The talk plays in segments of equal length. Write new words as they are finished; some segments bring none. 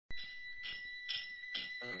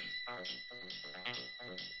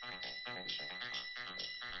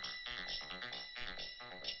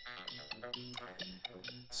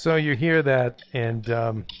So you hear that, and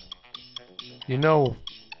you know,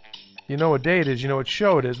 you know what day it is. You know what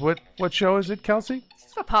show it is. What show is it, Kelsey?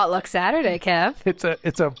 It's a potluck Saturday, Kev.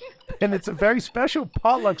 It's a very special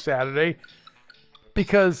potluck Saturday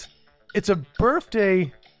because it's a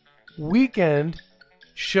birthday weekend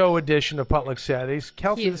show edition of Potluck Saturdays.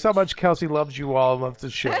 Kelsey, Huge. this is how much Kelsey loves you all and loves the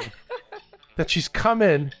show. That she's come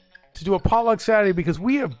in to do a Potluck Saturday because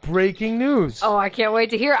we have breaking news. Oh, I can't wait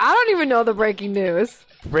to hear. I don't even know the breaking news.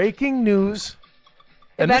 Breaking news.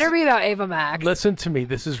 It And better this- be about Ava Max. Listen to me.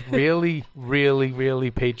 This is really, really,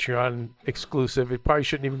 really Patreon exclusive. It probably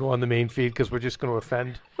shouldn't even go on the main feed because we're just going to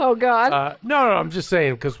offend. Oh, God. No, I'm just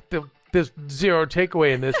saying because there's zero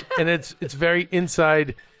takeaway in this, and it's very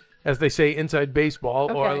inside, as they say, inside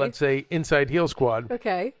baseball, or Okay. let's say inside heel squad.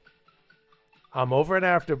 Okay. I'm over at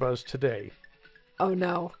AfterBuzz today, Oh,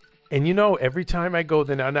 no. and you know every time I go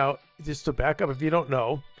there now just to back up, if you don't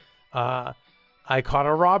know, I caught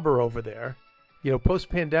a robber over there. You know, post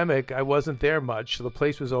pandemic, I wasn't there much, so the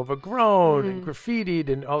place was overgrown and graffitied,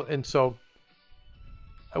 and so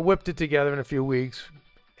I whipped it together in a few weeks,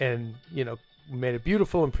 and you know, made it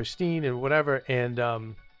beautiful and pristine and whatever. And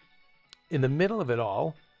in the middle of it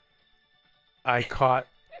all, I caught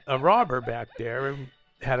a robber back there and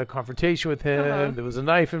had a confrontation with him. Uh-huh. There was a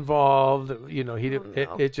knife involved. You know, he did,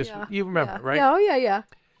 no. it just Yeah. you remember, Yeah. right? Yeah, oh, yeah.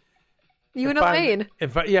 You and Elaine.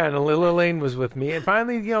 And little Elaine was with me, and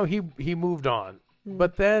finally, you know, he moved on.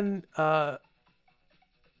 But then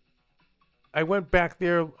I went back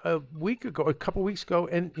there a couple weeks ago,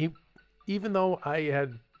 and even though I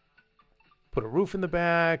had put a roof in the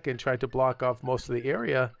back and tried to block off most of the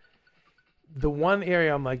area, the one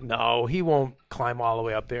area I'm like, no, he won't climb all the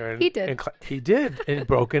way up there. And He did. He did, and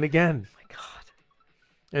broke in again. Oh, my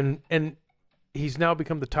God. And he's now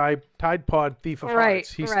become the Tide Pod thief of Right,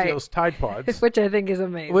 hearts. He right. steals Tide Pods. Which I think is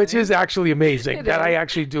amazing. Which is actually amazing. It That I is.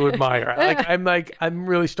 actually do admire. I'm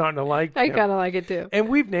really starting to like I him. kind of like it, too. And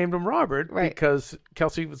we've named him Robert Right. because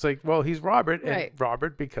Kelsey was like, well, he's Robert. And Right.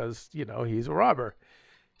 Robert because, you know, he's a robber.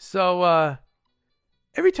 So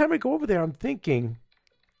every time I go over there, I'm thinking,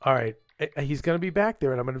 all right, he's going to be back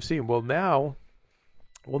there and I'm going to see him. Well, now,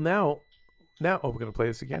 oh, we're going to play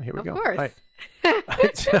this again. Here we Of go. course. All right.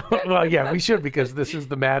 Well, yeah, we should because this is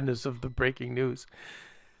the madness of the breaking news.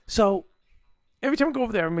 So every time I go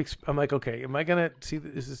over there, I'm like, okay, am I gonna see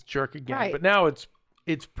this jerk again? Right. But now it's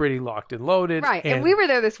pretty locked and loaded, Right. And we were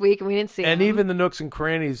there this week and we didn't see and him. even the nooks and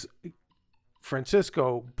crannies,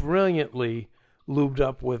 Francisco brilliantly lubed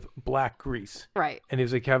up with black grease. Right. And he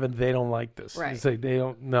was like, Kevin, they don't like this. Right. He's like, they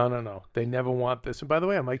don't, no. They never want this. And by the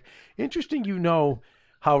way, I'm like, interesting, you know,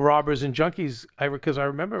 how robbers and junkies, because I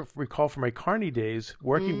recall from my Carney days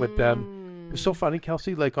working with them. It was so funny,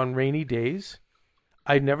 Kelsey, like on rainy days,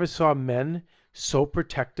 I never saw men so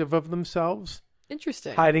protective of themselves,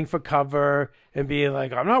 Interesting. hiding for cover and being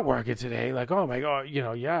like, I'm not working today. Like, oh my God, you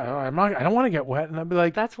know, yeah, I don't want to get wet. And I'd be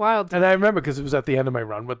like, That's wild. and I remember because it was at the end of my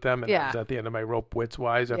run with them, and it Yeah. was at the end of my rope wits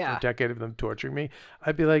wise after Yeah. a decade of them torturing me.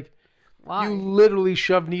 I'd be like, Why? you literally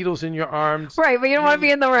shove needles in your arms. Right, but you don't want to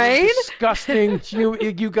be in the rain? Disgusting.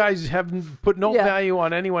 you guys haven't put no Yeah. value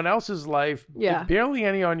on anyone else's life. Yeah. Barely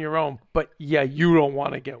any on your own. But yeah, you don't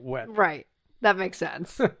want to get wet. Right. That makes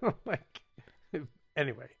sense. Like,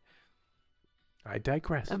 anyway, I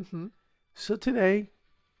digress. Mm-hmm. So today,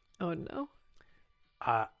 Oh, no.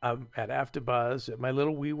 I'm at AfterBuzz at my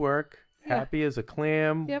little WeWork, Yeah. happy as a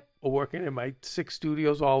clam, Yep. working in my 6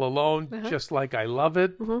 studios all alone, Uh-huh. just like I love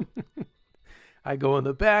it. Mhm. I go in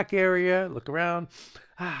the back area, look around.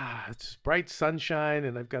 It's just bright sunshine,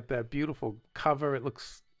 and I've got that beautiful cover. It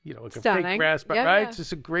looks, you know, like a Stunning. fake grass, but Yeah, right? yeah. It's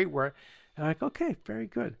just a great work. And I'm like, okay, very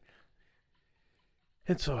good.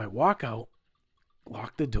 And so I walk out,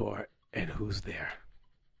 lock the door, and who's there?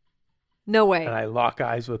 No way. And I lock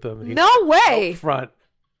eyes with him. And he's No way. out front,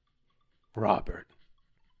 Robert.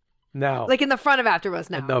 Now, Like in the front of AfterBuzz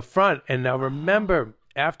now. in the front. And now remember,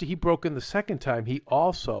 after he broke in the second time, he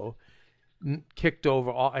also kicked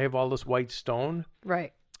over I have all this white stone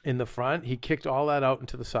Right. in the front. He kicked all that out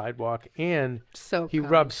into the sidewalk, and So he kind.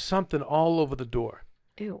 rubbed something all over the door.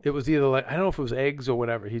 Ew. It was either like, I don't know if it was eggs or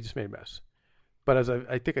whatever. He just made a mess. But as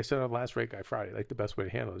I think I said on last Rate Guy Friday, like the best way to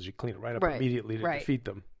handle it is you clean it right up Right, immediately to right. defeat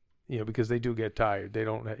them. You know, because they do get tired. They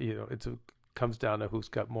don't, comes down to who's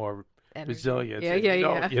got more Energy. resilience. Yeah, And yeah, you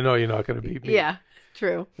know, yeah. You know you're not going to beat me. Yeah.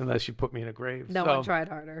 True. Unless you put me in a grave. No So, one tried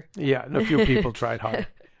harder. Yeah, and a few people tried hard.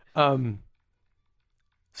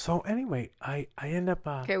 So anyway, I end up.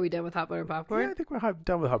 Okay, we done with hot butter and Yeah, popcorn? I think we're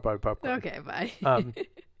done with hot butter popcorn. Okay, bye.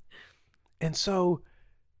 And so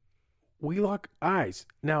we lock eyes.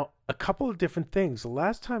 Now, a couple of different things. The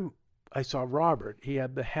last time I saw Robert, he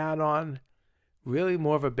had the hat on, really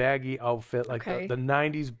more of a baggy outfit, like Okay. the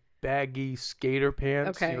 90s baggy skater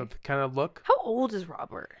pants, Okay. the kind of look. How old is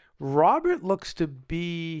Robert? Robert looks to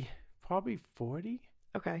be probably 40.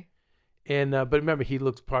 Okay. And but remember, he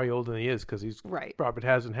looks probably older than he is because Right. Robert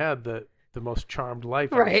hasn't had the most charmed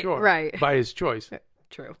life, I'm Right, sure, right. by his choice.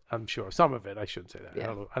 True. I'm sure some of it. I shouldn't say that.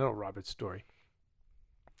 Yeah. I don't know Robert's story,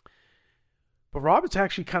 but Robert's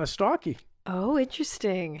actually kind of stocky. Oh,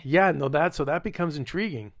 interesting. Yeah, no, that becomes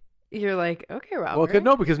intriguing. You're like, okay, Robert. Well,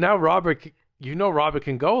 no, because now Robert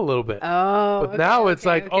can go a little bit, Oh. but now it's okay,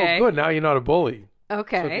 like, okay. oh, good, now you're not a bully. So if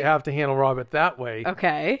Okay. you have to handle Robert that way,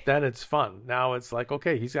 Okay. then it's fun. Now it's like,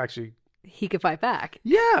 okay, he's actually. He could fight back.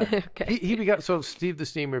 Yeah. Okay. He begot, so Steve the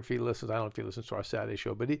Steamer, if he listens, I don't know if he listens to our Saturday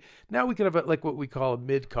show, but now we can have like what we call a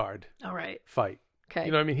mid card All right. fight. Okay.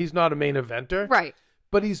 You know what I mean? He's not a main eventer, Right.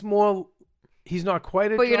 but he's not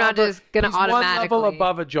quite a But you're not jobber. just gonna He's one automatically- level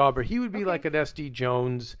above a jobber. He would be Okay. like an SD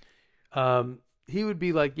Jones. He would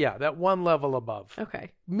be like, yeah, that one level above.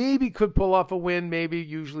 Okay. Maybe could pull off a win, maybe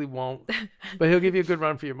usually won't, but he'll give you a good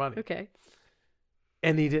run for your money. Okay.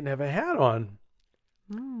 And he didn't have a hat on.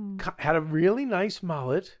 Had a really nice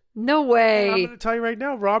mullet. No And I'm way. going to tell you right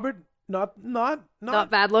now, Robert, not Not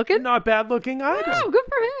bad looking. not bad looking either. Oh, good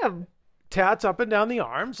for him. Tats up and down the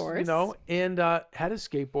arms, course. and had a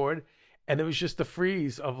skateboard, and it was just the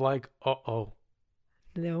freeze of like, uh-oh.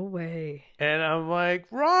 No way. And I'm like,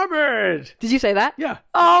 Robert. Did you say that? Yeah.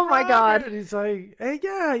 Oh my God. Robert. He's like, hey,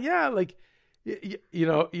 yeah, like,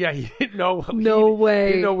 yeah, he didn't know. No He way.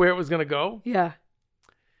 didn't know where it was going to go. Yeah.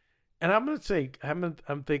 And I'm going to say,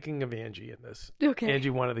 I'm thinking of Angie in this. Okay. Angie,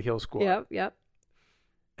 one of the Hill Squad. Yep. Yep.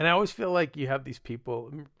 And I always feel like you have these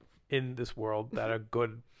people in this world that are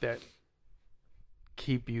good, that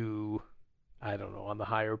keep you, I don't know, on the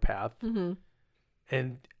higher path. Mm-hmm.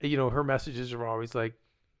 And, her messages are always like,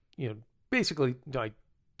 basically like,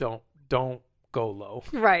 don't go low.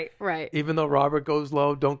 Right. Right. Even though Robert goes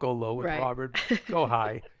low, don't go low with Right. Robert. Go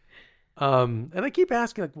high. And I keep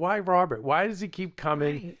asking, like, why Robert? Why does he keep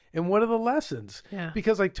coming? Right. And what are the lessons? Yeah.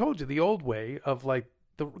 Because I told you, the old way of like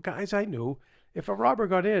the guys I knew, if a robber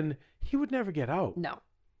got in, he would never get out. No.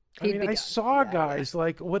 I He'd mean, be I done. saw Yeah, guys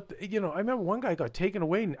like what I remember one guy got taken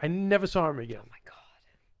away and I never saw him again. Oh my God.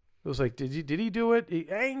 It was like, did he do it?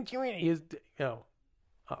 I ain't doing it.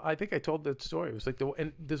 I think I told that story. It was like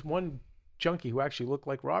and this one junkie who actually looked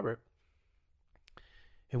like Robert,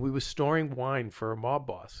 and we were storing wine for a mob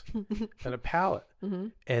boss and a pallet, Mm-hmm.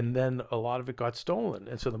 and then a lot of it got stolen,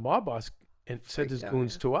 and so the mob boss sent his Freaked out,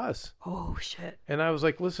 goons to us, Oh shit. and I was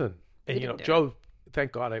like, listen, and didn't do it. Joe.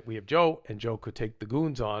 Thank God we have Joe, and Joe could take the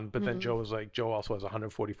goons on. But Mm-hmm. then Joe was like, Joe also has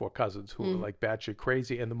 144 cousins who are like batshit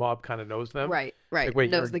crazy, and the mob kind of knows them. Right. Right. Like, wait,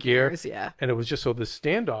 Knows you're the gear? gears. Yeah. And it was just so this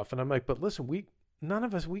standoff, and I'm like, but listen, none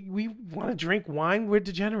of us we want to drink wine. We're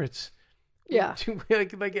degenerates. Yeah.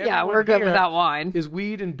 like Yeah. everyone We're good here without wine. is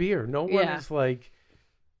weed and beer. No one Yeah. is like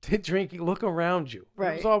drinking. Look around you. It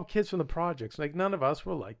Right. was all kids from the projects. Like none of us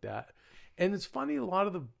were like that. And it's funny. A lot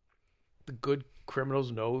of the good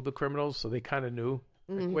criminals know the criminals, so they kind of knew.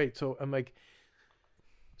 Like, wait, so I'm like,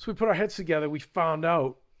 so we put our heads together. We found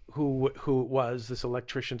out who it was, this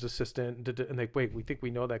electrician's assistant, and like, wait, we think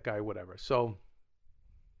we know that guy, whatever. So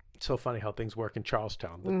it's so funny how things work in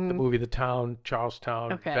Charlestown. The movie The Town,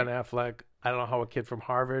 Charlestown, Okay. Ben Affleck. I don't know how a kid from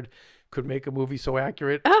Harvard could make a movie so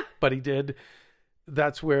accurate, but he did.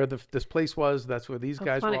 That's where this place was. That's where these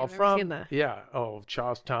guys funny. were all I've never from. seen that. Yeah. Oh,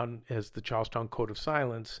 Charlestown has the Charlestown Code of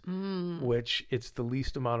Silence, Mm. which it's the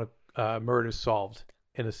least amount of murders solved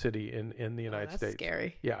in a city in the United That's States.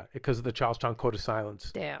 scary. Yeah, because of the Charlestown Code of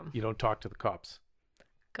Silence. Damn. You don't talk to the cops,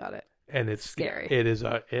 Got it. and it's Scary. It is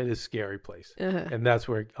a scary place, Uh-huh. and that's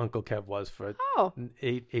where Uncle Kev was for Oh.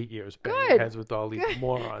 8 years, banging Good. heads with all these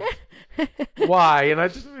morons. Why? And I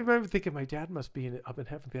just remember thinking, my dad must be up in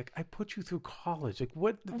heaven. Be like, I put you through college. Like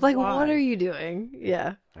what? Like, why? what are you doing?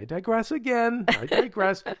 Yeah. I digress again. I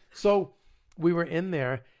digress. So we were in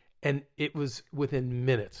there, and it was within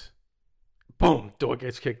minutes. Boom! Door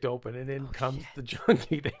gets kicked open, and in comes the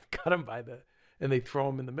junkie. They cut him and they throw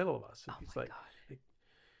him in the middle of us. And he's my like, God.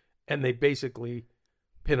 and they basically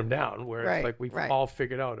pin him down. Where Right, it's like we've right. all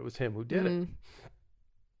figured out it was him who did it. Mhm.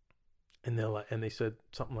 And they said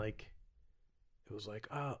something like, it was like,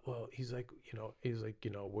 well, he's like,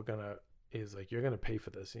 we're gonna. He's like, you're gonna pay for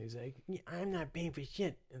this, and he's like, yeah, I'm not paying for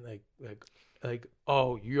shit, and like,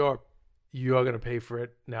 oh, you're gonna pay for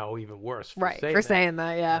it now, even worse, for Right. saying For that. saying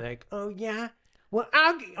that. Yeah. Like, oh yeah, well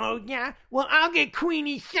I'll get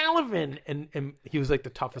Queenie Sullivan, and he was like the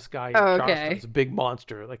toughest guy in Oh, Charleston. okay. He was a big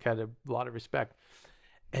monster, like had a lot of respect,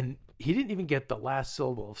 And he didn't even get the last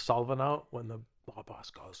syllable of Sullivan out when the law boss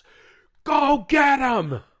goes, "Go get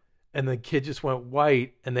him!" And the kid just went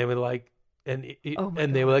white, and they were like, Oh my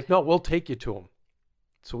and they were God. like, "No, we'll take you to him."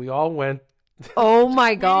 So we all went. Oh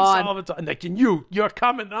my God. Sullivan's, and like, and you're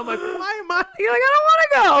coming. And I'm like, why am I? You're like,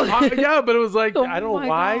 I don't want to go. Yeah, but it was like, Oh I don't know my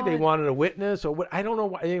why they God. wanted a witness or what. I don't know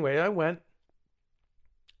why. Anyway, I went.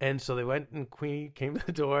 And so they went, and Queenie came to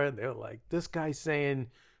the door, and they were like, this guy's saying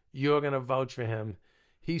you're going to vouch for him.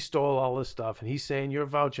 He stole all this stuff, and he's saying you're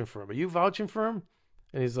vouching for him. Are you vouching for him?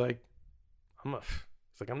 And he's like, I'm not.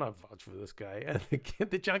 He's like, I'm not vouching for this guy. And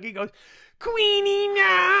the junkie goes, Queenie,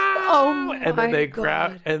 no! Oh And then my they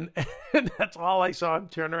grab, God. and that's all I saw him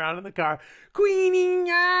turn around in the car. Queenie,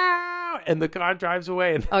 no! And the car drives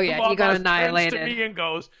away. And Oh, yeah, the he got boss turns annihilated. to me and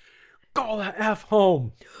goes, go the F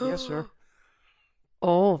home. Yes, sir.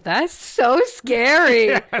 Oh, that's so scary.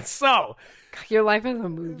 Yeah, so Your life is a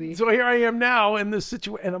movie. here I am now in this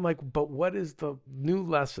situation. And I'm like, but what is the new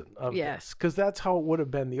lesson of Yeah. this? Because that's how it would have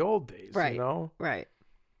been the old days, Right. you know? Right.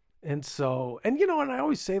 And so, and you know, and I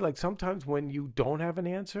always say, like, sometimes when you don't have an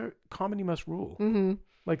answer, comedy must rule. Mm-hmm.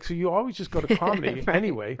 Like, so you always just go to comedy Right,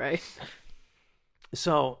 anyway. Right.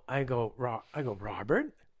 So I go,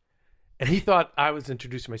 Robert? And he thought I was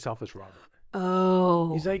introducing myself as Robert.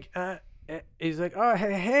 Oh. He's like, oh,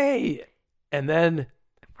 hey. And then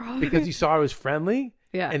because he saw I was friendly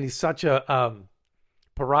Yeah. and he's such a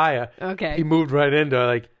pariah, Okay. he moved right into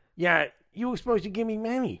like, yeah, you were supposed to give me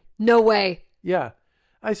money. No way. Yeah.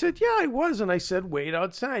 I said, yeah, I was. And I said, wait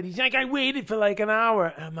outside. He's like, I waited for like an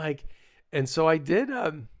hour. I'm like, and so I did.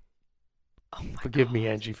 Oh my Forgive me,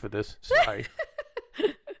 Angie, for this. Sorry.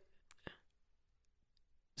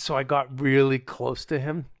 So I got really close to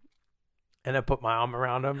him and I put my arm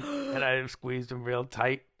around him and I squeezed him real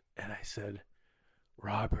tight. And I said,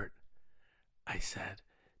 Robert, I said,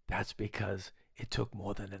 that's because it took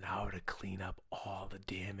more than an hour to clean up all the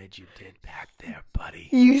damage you did back there, buddy.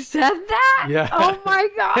 You said that? Yeah. Oh my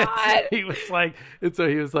God. He was like, and so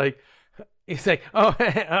he was like, he's like, oh,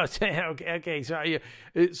 okay, sorry.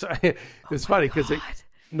 It's funny because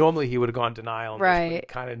normally he would have gone denial. Right.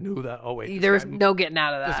 Kind of knew that. Oh, wait. There was no getting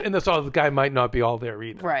out of that. And this other guy might not be all there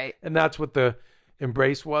either. Right. And that's what the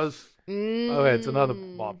embrace was. Oh, it's another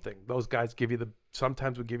Mm. mob thing. Those guys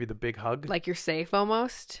sometimes would give you the big hug. Like you're safe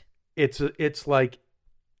almost? It's like,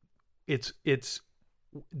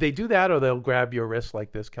 they do that or they'll grab your wrist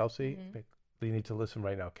like this, Kelsey. Mm-hmm. You need to listen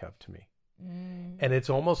right now, Kev, to me. And it's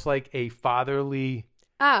almost like a fatherly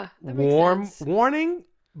That makes sense. warning,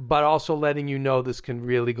 but also letting you know this can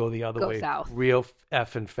really go the other Go way south. real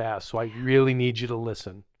effing fast. So I really need you to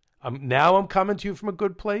listen. Now I'm coming to you from a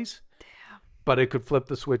good place, but it could flip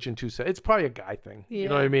the switch in 2 seconds. It's probably a guy thing. You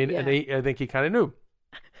know what I mean? Yeah. And I think he kind of knew.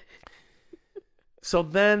 So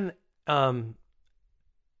then I'm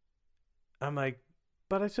like,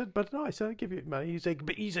 but I said, but no, I said, I'd give you money. He's like,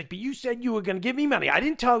 but you said you were going to give me money. I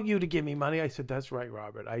didn't tell you to give me money. I said, that's right,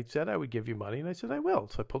 Robert. I said I would give you money. And I said, I will.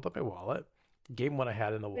 So I pulled up my wallet, gave him what I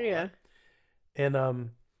had in the wallet. Yeah. And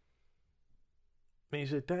he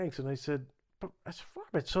said, thanks. And I said,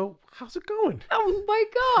 Robert, so how's it going? Oh my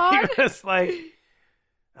God. He was like,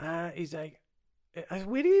 he's like, I said,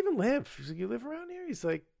 where do you even live? He's like, you live around here? He's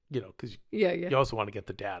like, because Yeah. you also want to get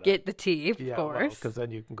the data. Get the tea, of yeah, course. because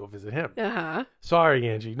then you can go visit him. Uh-huh. Sorry,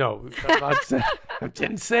 Angie. No, I'm not saying, I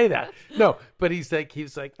didn't say that. No, but he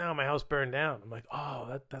was like, no, my house burned down. I'm like,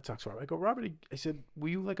 oh, that sucks, Robert. I go, Robert, I said, were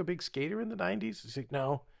you like a big skater in the 90s? He's like,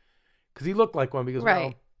 no. Because he looked like one. Because, Right.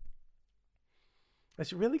 well, I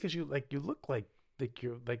said, really? Because you look like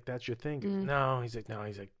you're like, that's your thing. He goes, no. He's like,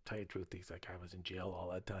 tell you the truth. He's like, I was in jail all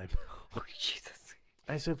that time. Oh, Jesus.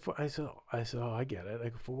 I said, oh, I get it. I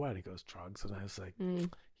go, for what? He goes, drugs. And I was like,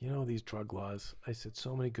 these drug laws. I said,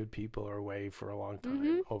 so many good people are away for a long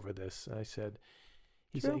time over this. And I said,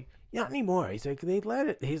 he's True. like, not anymore. He's like, they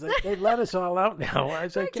let us all out now. I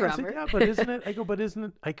was like, Thanks, yeah, Robert. yeah, but isn't it? I go, but isn't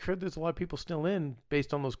it? I heard there's a lot of people still in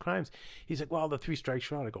based on those crimes. He's like, well, the 3 strikes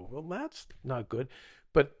you're out. I go, well, that's not good.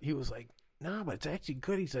 But he was like, no, but it's actually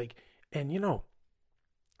good. He's like, and what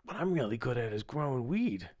I'm really good at is growing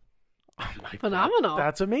weed. I'm like, Phenomenal.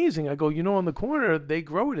 That's amazing. I go, on the corner, they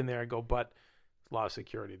grow it in there. I go, but a lot of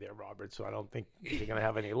security there, Robert, so I don't think you're going to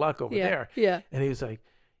have any luck over there. Yeah. And he's like,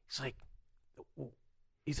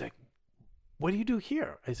 what do you do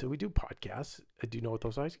here? I said, we do podcasts. Do you know what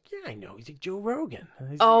those are? He's like, yeah, I know. He's like, Joe Rogan.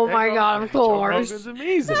 Oh my God, of course. Joe Rogan's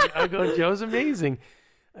amazing. I go, Joe's amazing.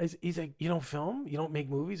 He's like, you don't film? You don't make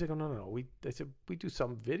movies? I go, no. I said, we do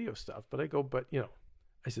some video stuff. But I go,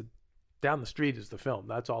 I said, down the street is the film.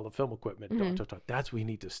 That's all the film equipment. That's what we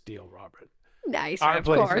need to steal, Robert. Nice, Our of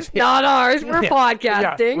places, course. yeah. Not ours. We're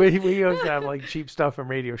podcasting. Yeah, we used to have like cheap stuff from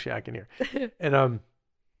Radio Shack in here, and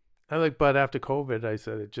I like, but after COVID, I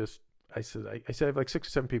said I said I have like 6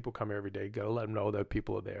 or 7 people come here every day. Got to let them know that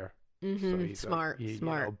people are there. So he's Smart. like,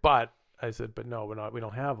 Smart. You know, but I said, but no, we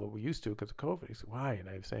don't have what we used to because of COVID. He said, why? And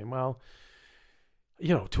I was saying, well,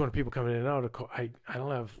 200 people coming in and out. I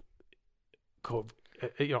don't have COVID.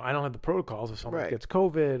 I don't have the protocols if someone gets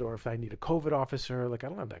COVID or if I need a COVID officer. Like, I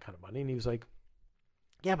don't have that kind of money. And he was like,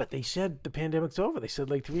 yeah, but they said the pandemic's over. They said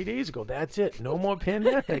like 3 days ago, that's it. No more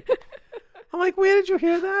pandemic. I'm like, where did you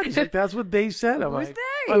hear that? He's like, that's what they said. I'm Who's like,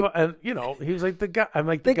 they? And he was like, the guy. I'm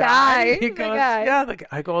like, The guy. He The goes, guy. yeah, the guy.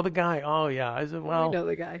 I go, the guy. Oh, yeah. I said, well, I know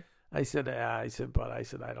the guy. I said, I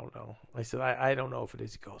don't know. I said, I don't know if it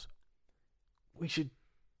is. He goes, we should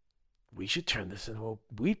turn this into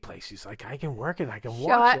a weed place. He's like, I can work it. I can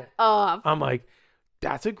watch Shut it. up. I'm like,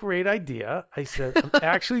 that's a great idea. I said, I'm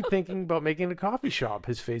actually thinking about making a coffee shop.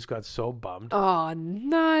 His face got so bummed. Oh,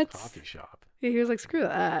 nuts. Coffee shop. He was like, screw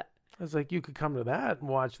that. I was like, you could come to that and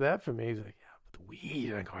watch that for me. He's like, yeah, but the weed.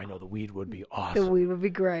 And I go, I know the weed would be The awesome. weed would be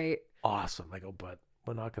great. Awesome. I go, but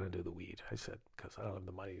we're not going to do the weed. I said, because I don't have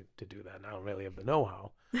the money to do that. And I don't really have the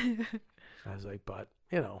know-how. I was like, but,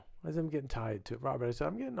 I said, I'm getting tired too. Robert, I said,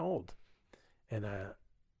 I'm getting old. And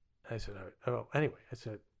I said, oh, anyway, I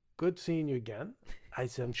said, good seeing you again. I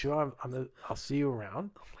said, I'm sure I'll see you around.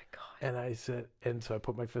 Oh, my God. And I said, and so I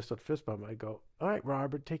put my fist on fist bump. I go, all right,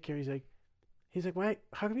 Robert, take care. He's like, wait,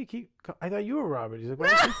 how come you I thought you were Robert. He's like, why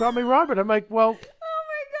don't you call me Robert? I'm like, well, Oh,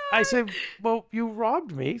 my God. I said, well, you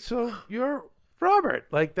robbed me, so you're Robert.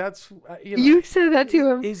 Like, that's, You said that to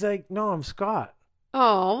him. He's like, no, I'm Scott.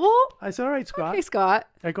 Oh, well. I said, all right, Scott. Okay, Scott.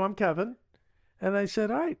 I go, I'm Kevin. And I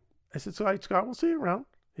said, all right. I said, so all right, Scott, we'll see you around.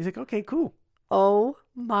 He's like, okay, cool. Oh,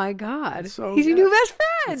 my God. So, He's your yeah. new best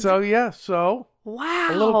friend. So, yeah, Wow.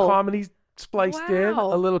 a little comedy spliced in,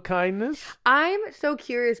 Wow. a little kindness. I'm so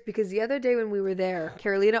curious because the other day when we were there,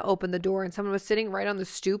 Carolina opened the door and someone was sitting right on the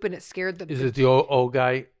stoop and it scared the. Is it the old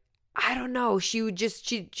guy? I don't know. She would just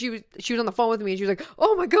she was on the phone with me and she was like,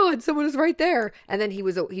 "Oh my God, someone is right there!" And then he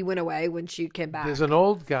went away when she came back. There's an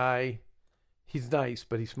old guy. He's nice,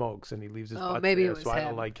 but he smokes and he leaves his butt maybe there, it was so I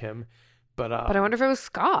don't him. like him. But But I wonder if it was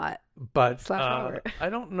Scott. But Slash Robert. I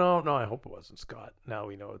don't know. No, I hope it wasn't Scott. Now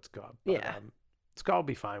we know it's Scott. But, Yeah. Scott will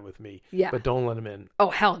be fine with me. Yeah. But don't let him in Oh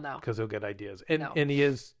hell no. because he'll get ideas. And No. and he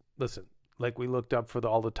is. Listen, like we looked up for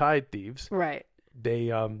all the Tide thieves. Right.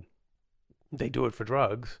 They do it for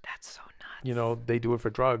drugs. That's so nuts. They do it for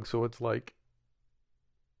drugs. So it's like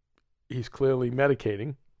he's clearly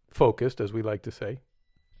medicating, focused, as we like to say.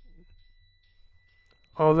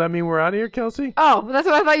 Oh, does that mean we're out of here, Kelsey? Oh, that's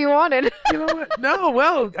what I thought you wanted. You know what? No,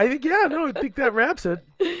 well, I think that wraps it.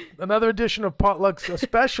 Another edition of Potluck's, a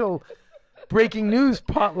special breaking news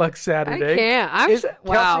Potluck Saturday. I can't.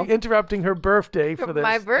 Wow. Kelsey interrupting her birthday for this.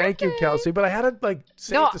 My Thank you, birthday. Kelsey. But I had to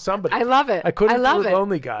say No, it to somebody. I love it. I couldn't love do it. a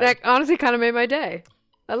lonely guy. That honestly kind of made my day.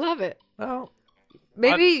 I love it. Well,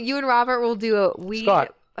 Maybe you and Robert will do a weed.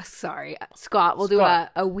 Scott. Sorry, Scott. We'll do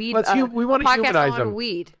Scott. a weed. We want a to podcast humanize on him.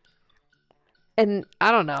 weed. And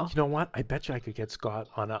I don't know. You know what? I bet you I could get Scott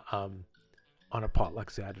on a Potluck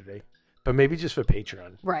Saturday, but maybe just for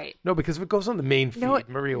Patreon. Right. No, because if it goes on the main feed,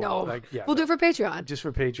 Maria will We'll do it for Patreon. just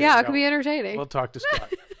for Patreon. Yeah, it could be entertaining. We'll talk to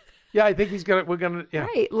Scott. Yeah, I think we're gonna. Yeah.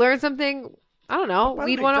 Right. Learn something. I don't know. By the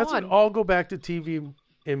Weed way, 101. doesn't all go back to TV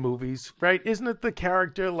in movies, right? Isn't it the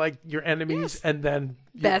character like your enemies Yes. and then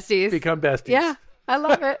you Besties. become besties? Yeah, I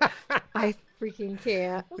love it. I freaking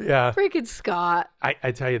can't. Yeah. Freaking Scott.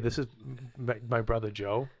 I tell you, this is my brother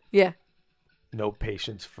Joe. Yeah. No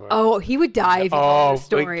patience for. Oh, he would die if you told the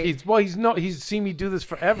story. He's seen me do this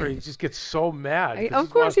forever. He just gets so mad. 'cause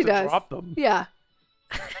Of course wants he to does. Drop them. Yeah.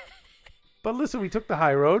 But listen, we took the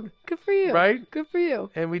high road, Good for you. Right? Good for you.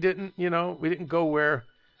 and we didn't go where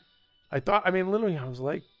I thought. I mean, literally, I was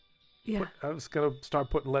like, Yeah. I was gonna start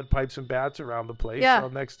putting lead pipes and bats around the place. Yeah. So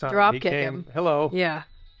next time Drop he kick came, him. hello, Yeah.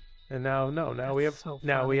 and now we have so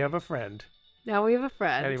we have a friend. Now we have a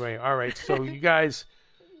friend. Anyway, all right. So you guys,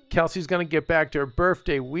 Kelsey's gonna get back to her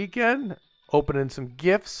birthday weekend, opening some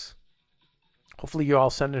gifts. Hopefully, you're all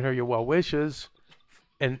sending her your well wishes,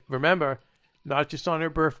 and remember, not just on her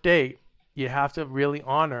birthday. You have to really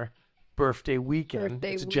honor birthday weekend.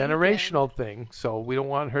 Birthday It's a weekend. generational thing, so we don't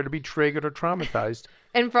want her to be triggered or traumatized.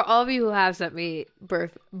 And for all of you who have sent me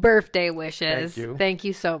birthday wishes, Thank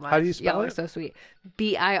you. so much. How do you spell Y'all it? are so sweet.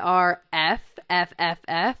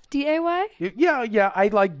 BIRFFFFDAY. Yeah. I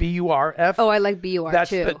like BURF. Oh, I like BUR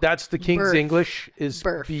too. That's the King's Birth. English is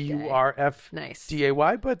Birthday. BURF. Nice. DAY.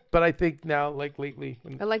 But I think now, like lately,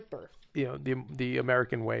 I like birth. the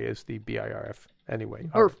American way is the BIRF. Anyway,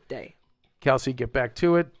 all right. Birthday. Kelsey get back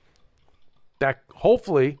to it. That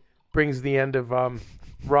hopefully brings the end of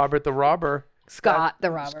Robert the Robber. Scott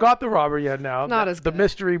the Robber. Scott the Robber, yeah, now. Not as the good.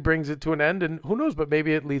 mystery brings it to an end, and who knows, but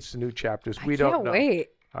maybe it leads to new chapters. We don't Can't know. wait.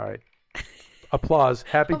 All right. Applause.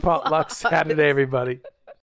 Happy Potluck Saturday, everybody.